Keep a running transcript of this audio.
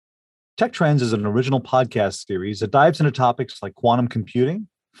Tech Trends is an original podcast series that dives into topics like quantum computing,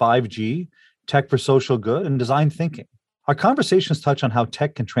 5G, tech for social good, and design thinking. Our conversations touch on how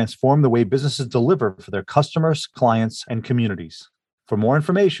tech can transform the way businesses deliver for their customers, clients, and communities. For more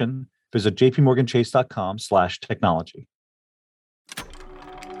information, visit jpmorganchase.com/technology.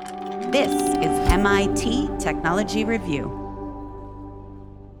 This is MIT Technology Review.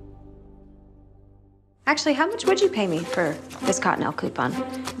 Actually, how much would you pay me for this Cottonelle coupon?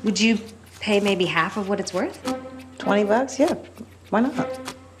 Would you pay maybe half of what it's worth? $20? Yeah, why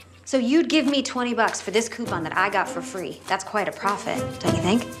not? So you'd give me $20 for this coupon that I got for free. That's quite a profit, don't you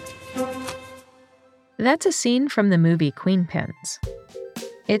think? That's a scene from the movie Queen Pins.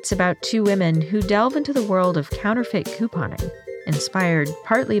 It's about two women who delve into the world of counterfeit couponing, inspired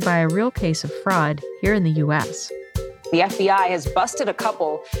partly by a real case of fraud here in the U.S. The FBI has busted a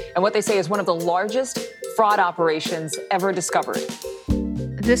couple and what they say is one of the largest fraud operations ever discovered.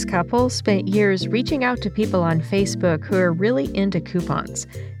 This couple spent years reaching out to people on Facebook who are really into coupons,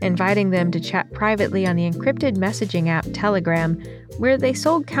 inviting them to chat privately on the encrypted messaging app Telegram, where they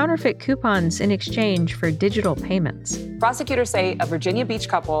sold counterfeit coupons in exchange for digital payments. Prosecutors say a Virginia Beach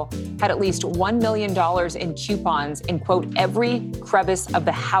couple had at least $1 million in coupons in, quote, every crevice of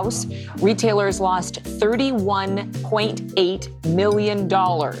the house. Retailers lost $31.8 million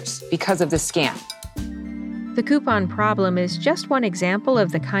because of this scam. The coupon problem is just one example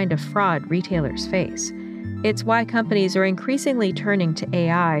of the kind of fraud retailers face. It's why companies are increasingly turning to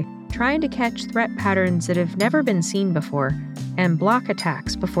AI, trying to catch threat patterns that have never been seen before, and block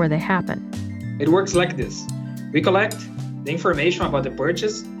attacks before they happen. It works like this. We collect the information about the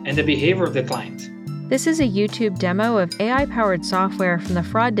purchase and the behavior of the client. This is a YouTube demo of AI-powered software from the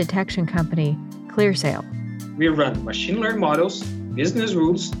fraud detection company ClearSale. We run machine learning models, business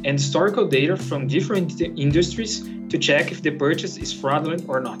rules, and historical data from different industries to check if the purchase is fraudulent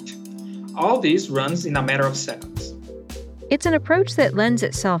or not. All this runs in a matter of seconds. It's an approach that lends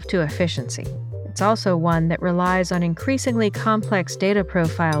itself to efficiency. It's also one that relies on increasingly complex data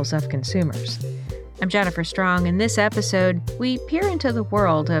profiles of consumers. I'm Jennifer Strong. In this episode, we peer into the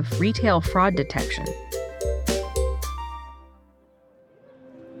world of retail fraud detection.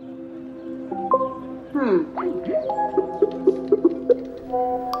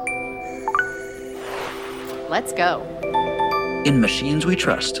 Let's go. In Machines We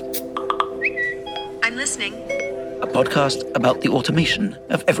Trust. I'm listening. A podcast about the automation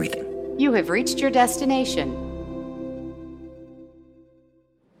of everything. You have reached your destination.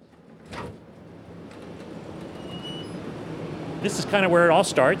 This is kind of where it all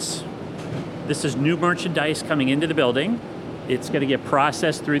starts. This is new merchandise coming into the building. It's going to get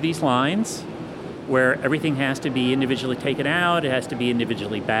processed through these lines where everything has to be individually taken out. It has to be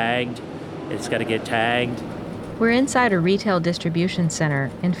individually bagged. It's got to get tagged. We're inside a retail distribution center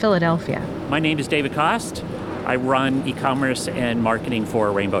in Philadelphia. My name is David Kost. I run e-commerce and marketing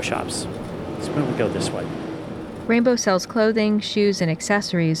for Rainbow Shops. So we go this way. Rainbow sells clothing, shoes, and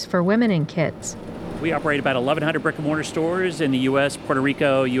accessories for women and kids. We operate about 1,100 brick and mortar stores in the U.S., Puerto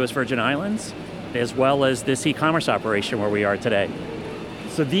Rico, U.S. Virgin Islands, as well as this e-commerce operation where we are today.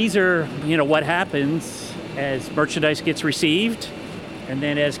 So these are, what happens as merchandise gets received, and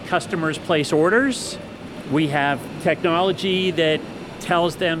then as customers place orders, we have technology that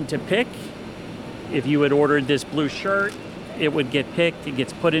tells them to pick. If you had ordered this blue shirt, it would get picked, it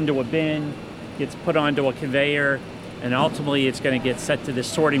gets put into a bin, gets put onto a conveyor, and ultimately it's going to get set to this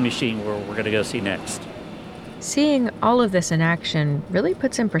sorting machine where we're going to go see next. Seeing all of this in action really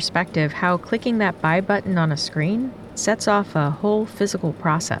puts in perspective how clicking that buy button on a screen sets off a whole physical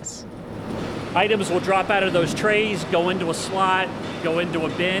process. Items will drop out of those trays, go into a slot, go into a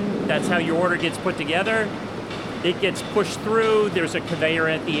bin. That's how your order gets put together. It gets pushed through. There's a conveyor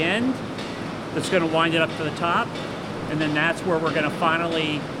at the end that's going to wind it up to the top. And then that's where we're going to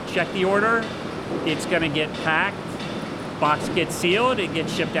finally check the order. It's going to get packed. Box gets sealed. It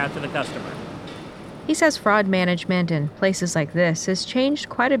gets shipped out to the customer. He says fraud management in places like this has changed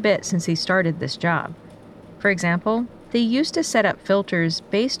quite a bit since he started this job. For example, they used to set up filters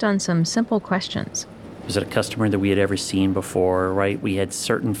based on some simple questions. Was it a customer that we had ever seen before, right? We had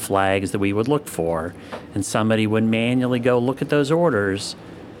certain flags that we would look for, and somebody would manually go look at those orders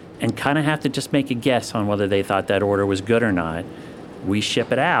and kind of have to just make a guess on whether they thought that order was good or not. We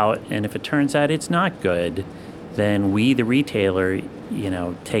ship it out, and if it turns out it's not good, then we, the retailer,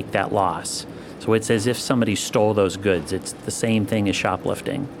 take that loss. So it's as if somebody stole those goods. It's the same thing as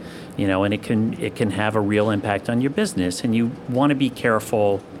shoplifting. And it can have a real impact on your business. And you want to be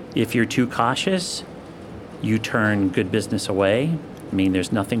careful. If you're too cautious, you turn good business away. I mean,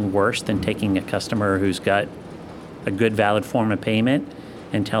 there's nothing worse than taking a customer who's got a good, valid form of payment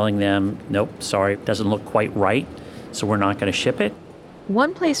and telling them, nope, sorry, it doesn't look quite right, so we're not going to ship it.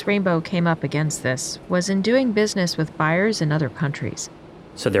 One place Rainbow came up against this was in doing business with buyers in other countries.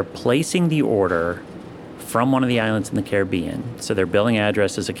 So they're placing the order from one of the islands in the Caribbean. So their billing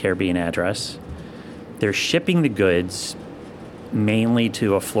address is a Caribbean address. They're shipping the goods mainly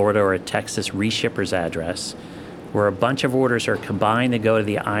to a Florida or a Texas reshipper's address, where a bunch of orders are combined to go to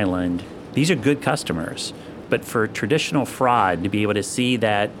the island. These are good customers, but for traditional fraud, to be able to see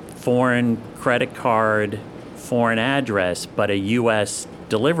that foreign credit card, foreign address, but a U.S.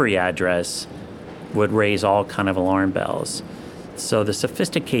 delivery address would raise all kind of alarm bells. So the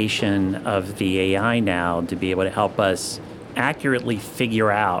sophistication of the AI now to be able to help us accurately figure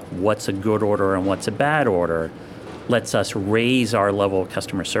out what's a good order and what's a bad order lets us raise our level of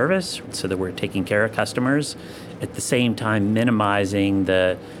customer service so that we're taking care of customers, at the same time minimizing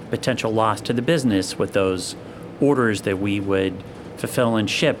the potential loss to the business with those orders that we would fulfill and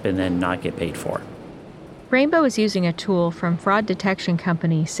ship and then not get paid for. Rainbow is using a tool from fraud detection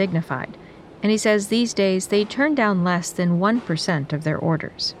company Signified, and he says these days they turn down less than 1% of their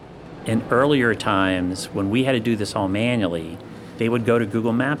orders. In earlier times, when we had to do this all manually, they would go to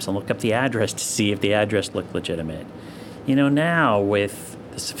Google Maps and look up the address to see if the address looked legitimate. Now with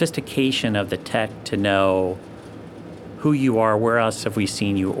the sophistication of the tech to know who you are, where else have we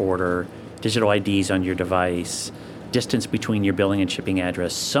seen you order, digital IDs on your device, distance between your billing and shipping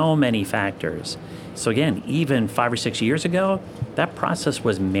address, so many factors. So again, even 5 or 6 years ago, that process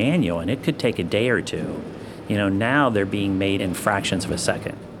was manual and it could take a day or two. Now they're being made in fractions of a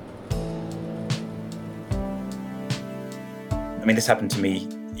second. I mean, this happened to me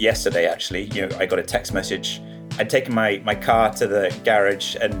yesterday, actually. I got a text message. I'd taken my car to the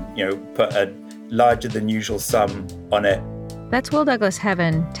garage and, put a larger than usual sum on it. That's Will Douglas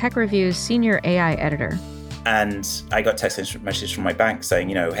Heaven, Tech Review's senior AI editor. And I got a text message from my bank saying,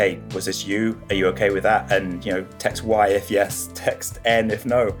 hey, was this you? Are you okay with that? And, text Y if yes, text N if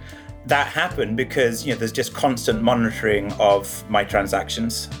no. That happened because, there's just constant monitoring of my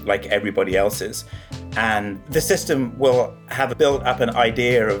transactions like everybody else's. And the system will have built up an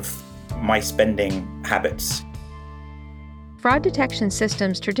idea of my spending habits. Fraud detection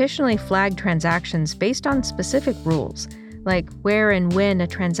systems traditionally flag transactions based on specific rules, like where and when a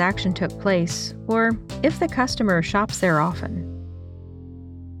transaction took place, or if the customer shops there often.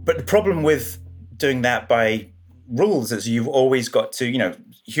 But the problem with doing that by rules is you've always got to,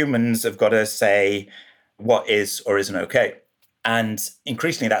 humans have got to say what is or isn't okay. And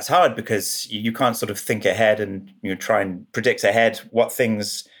increasingly that's hard because you can't sort of think ahead and try and predict ahead what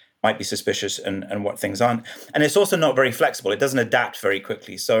things might be suspicious and what things aren't. And it's also not very flexible. It doesn't adapt very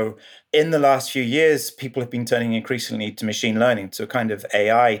quickly. So in the last few years, people have been turning increasingly to machine learning, to a kind of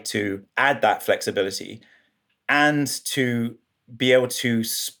AI to add that flexibility and to be able to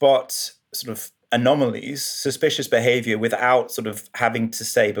spot sort of anomalies, suspicious behavior without sort of having to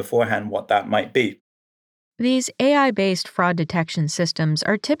say beforehand what that might be. These AI-based fraud detection systems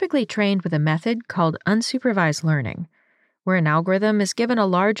are typically trained with a method called unsupervised learning, where an algorithm is given a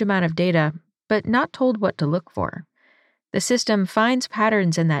large amount of data, but not told what to look for. The system finds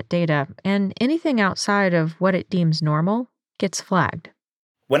patterns in that data, and anything outside of what it deems normal gets flagged.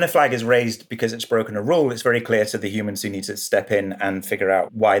 When a flag is raised because it's broken a rule, it's very clear to the humans who need to step in and figure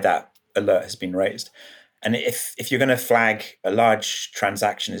out why that alert has been raised. And if you're going to flag a large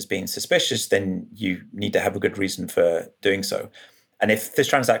transaction as being suspicious, then you need to have a good reason for doing so. And if this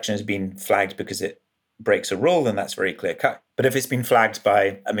transaction has been flagged because it breaks a rule, then that's very clear cut. But if it's been flagged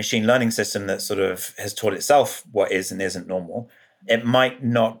by a machine learning system that sort of has taught itself what is and isn't normal, it might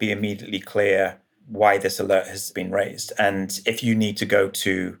not be immediately clear why this alert has been raised. And if you need to go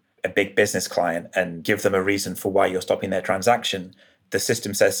to a big business client and give them a reason for why you're stopping their transaction, the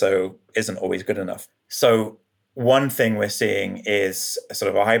system says so isn't always good enough. So one thing we're seeing is a sort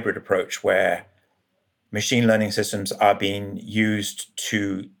of a hybrid approach where machine learning systems are being used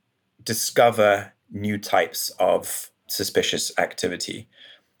to discover new types of suspicious activity.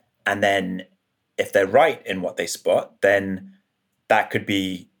 And then if they're right in what they spot, then that could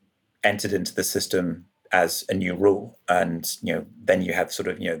be entered into the system as a new rule. And, then you have sort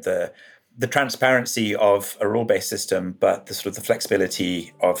of, the transparency of a rule-based system, but the sort of the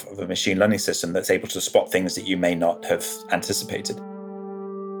flexibility of a machine learning system that's able to spot things that you may not have anticipated.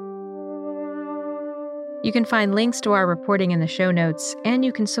 You can find links to our reporting in the show notes, and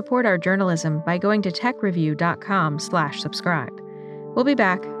you can support our journalism by going to techreview.com/subscribe. We'll be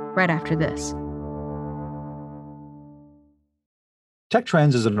back right after this. Tech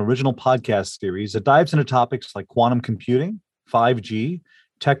Trends is an original podcast series that dives into topics like quantum computing, 5G,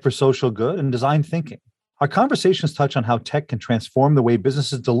 tech for social good, and design thinking. Our conversations touch on how tech can transform the way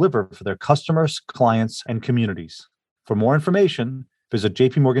businesses deliver for their customers, clients, and communities. For more information, visit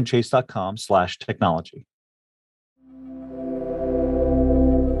jpmorganchase.com/technology.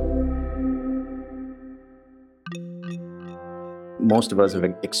 Most of us have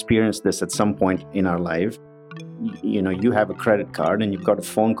experienced this at some point in our life. You have a credit card and you've got a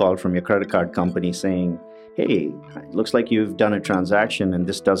phone call from your credit card company saying, hey, it looks like you've done a transaction and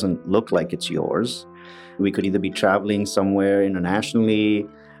this doesn't look like it's yours. We could either be traveling somewhere internationally,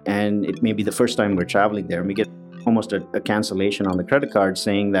 and it may be the first time we're traveling there, and we get almost a cancellation on the credit card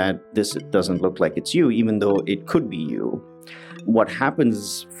saying that this doesn't look like it's you, even though it could be you. What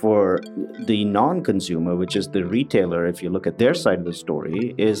happens for the non-consumer, which is the retailer, if you look at their side of the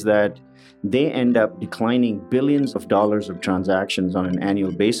story, is that they end up declining billions of dollars of transactions on an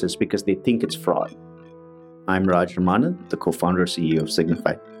annual basis because they think it's fraud. I'm Raj Ramanand, the co-founder and CEO of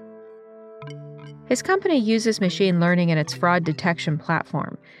Signify. His company uses machine learning in its fraud detection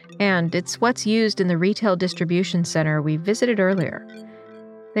platform, and it's what's used in the retail distribution center we visited earlier.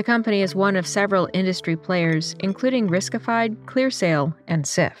 The company is one of several industry players, including Riskified, ClearSale, and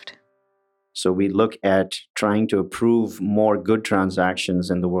Sift. So we look at trying to approve more good transactions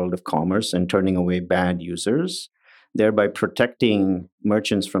in the world of commerce and turning away bad users, thereby protecting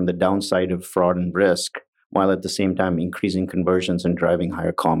merchants from the downside of fraud and risk, while at the same time increasing conversions and driving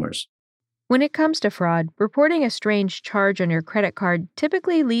higher commerce. When it comes to fraud, reporting a strange charge on your credit card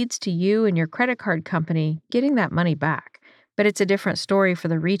typically leads to you and your credit card company getting that money back. But it's a different story for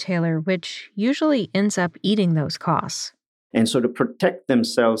the retailer, which usually ends up eating those costs. And so to protect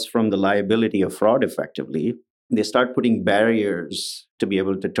themselves from the liability of fraud effectively, they start putting barriers to be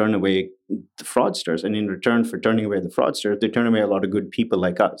able to turn away the fraudsters. And in return for turning away the fraudsters, they turn away a lot of good people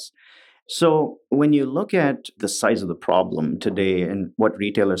like us. So when you look at the size of the problem today and what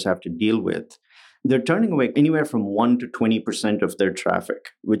retailers have to deal with, they're turning away anywhere from 1% to 20% of their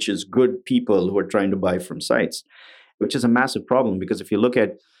traffic, which is good people who are trying to buy from sites, which is a massive problem because if you look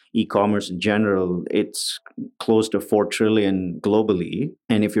at e-commerce in general, it's close to $4 trillion globally.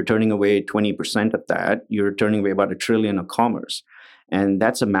 And if you're turning away 20% of that, you're turning away about $1 trillion of commerce. And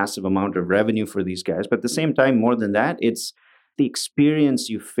that's a massive amount of revenue for these guys. But at the same time, more than that, it's the experience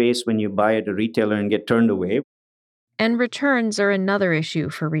you face when you buy at a retailer and get turned away. And returns are another issue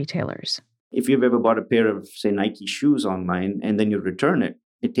for retailers. If you've ever bought a pair of, say, Nike shoes online and then you return it,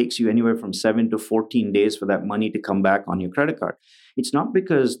 it takes you anywhere from 7 to 14 days for that money to come back on your credit card. It's not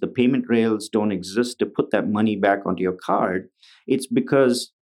because the payment rails don't exist to put that money back onto your card. It's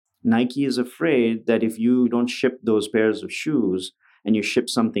because Nike is afraid that if you don't ship those pairs of shoes and you ship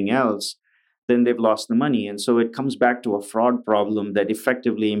something else, then they've lost the money. And so it comes back to a fraud problem that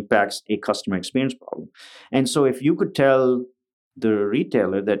effectively impacts a customer experience problem. And so if you could tell the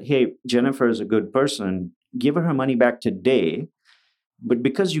retailer that, hey, Jennifer is a good person, give her money back today. But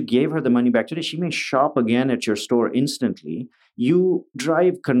because you gave her the money back today, she may shop again at your store instantly. You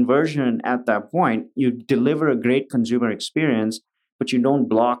drive conversion at that point. You deliver a great consumer experience, but you don't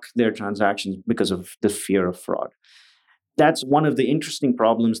block their transactions because of the fear of fraud. That's one of the interesting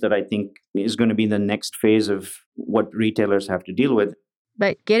problems that I think is going to be the next phase of what retailers have to deal with.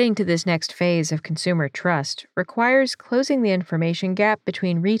 But getting to this next phase of consumer trust requires closing the information gap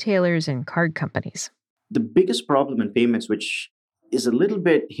between retailers and card companies. The biggest problem in payments, which is a little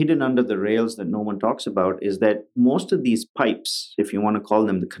bit hidden under the rails that no one talks about, is that most of these pipes, if you want to call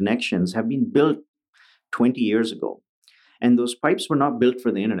them the connections, have been built 20 years ago. And those pipes were not built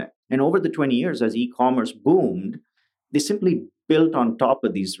for the internet. And over the 20 years, as e-commerce boomed, they simply built on top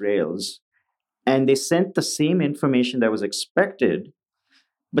of these rails and they sent the same information that was expected,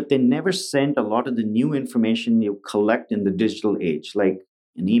 but they never sent a lot of the new information you collect in the digital age, like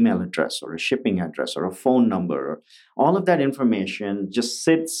an email address or a shipping address or a phone number. All of that information just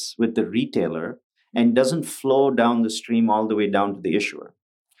sits with the retailer and doesn't flow down the stream all the way down to the issuer.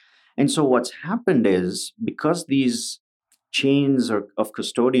 And so what's happened is, because these chains of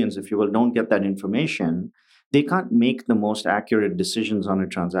custodians, if you will, don't get that information, they can't make the most accurate decisions on a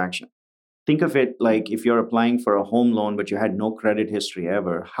transaction. Think of it like if you're applying for a home loan, but you had no credit history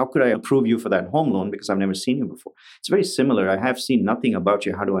ever. How could I approve you for that home loan because I've never seen you before? It's very similar. I have seen nothing about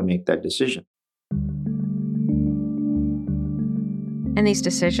you. How do I make that decision? And these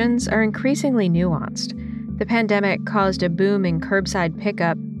decisions are increasingly nuanced. The pandemic caused a boom in curbside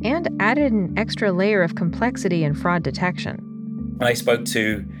pickup and added an extra layer of complexity in fraud detection. When I spoke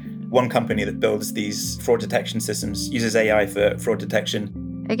to one company that builds these fraud detection systems, uses AI for fraud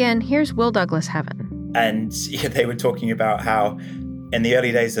detection. Again, here's Will Douglas Heaven. And they were talking about how in the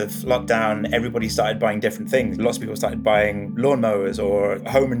early days of lockdown, everybody started buying different things. Lots of people started buying lawnmowers or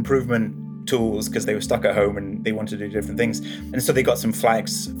home improvement tools because they were stuck at home and they wanted to do different things. And so they got some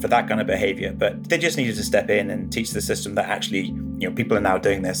flags for that kind of behavior, but they just needed to step in and teach the system that actually, people are now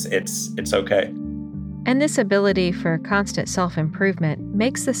doing this. It's okay. And this ability for constant self-improvement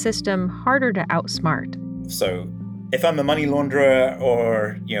makes the system harder to outsmart. So if I'm a money launderer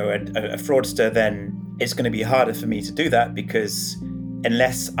or, a fraudster, then it's going to be harder for me to do that, because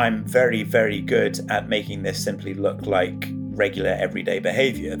unless I'm very, very good at making this simply look like regular everyday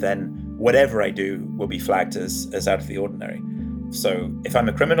behavior, then whatever I do will be flagged as out of the ordinary. So if I'm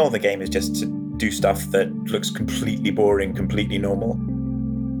a criminal, the game is just to do stuff that looks completely boring, completely normal.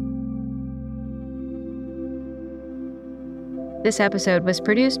 This episode was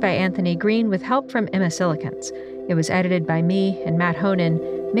produced by Anthony Green with help from Emma Silikans. It was edited by me and Matt Honan,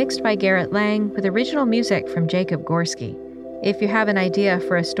 mixed by Garrett Lang, with original music from Jacob Gorski. If you have an idea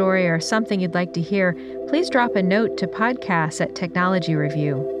for a story or something you'd like to hear, please drop a note to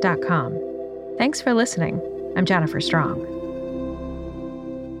podcasts@technologyreview.com. Thanks for listening. I'm Jennifer Strong.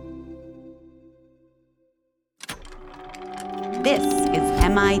 This is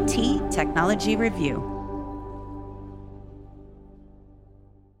MIT Technology Review.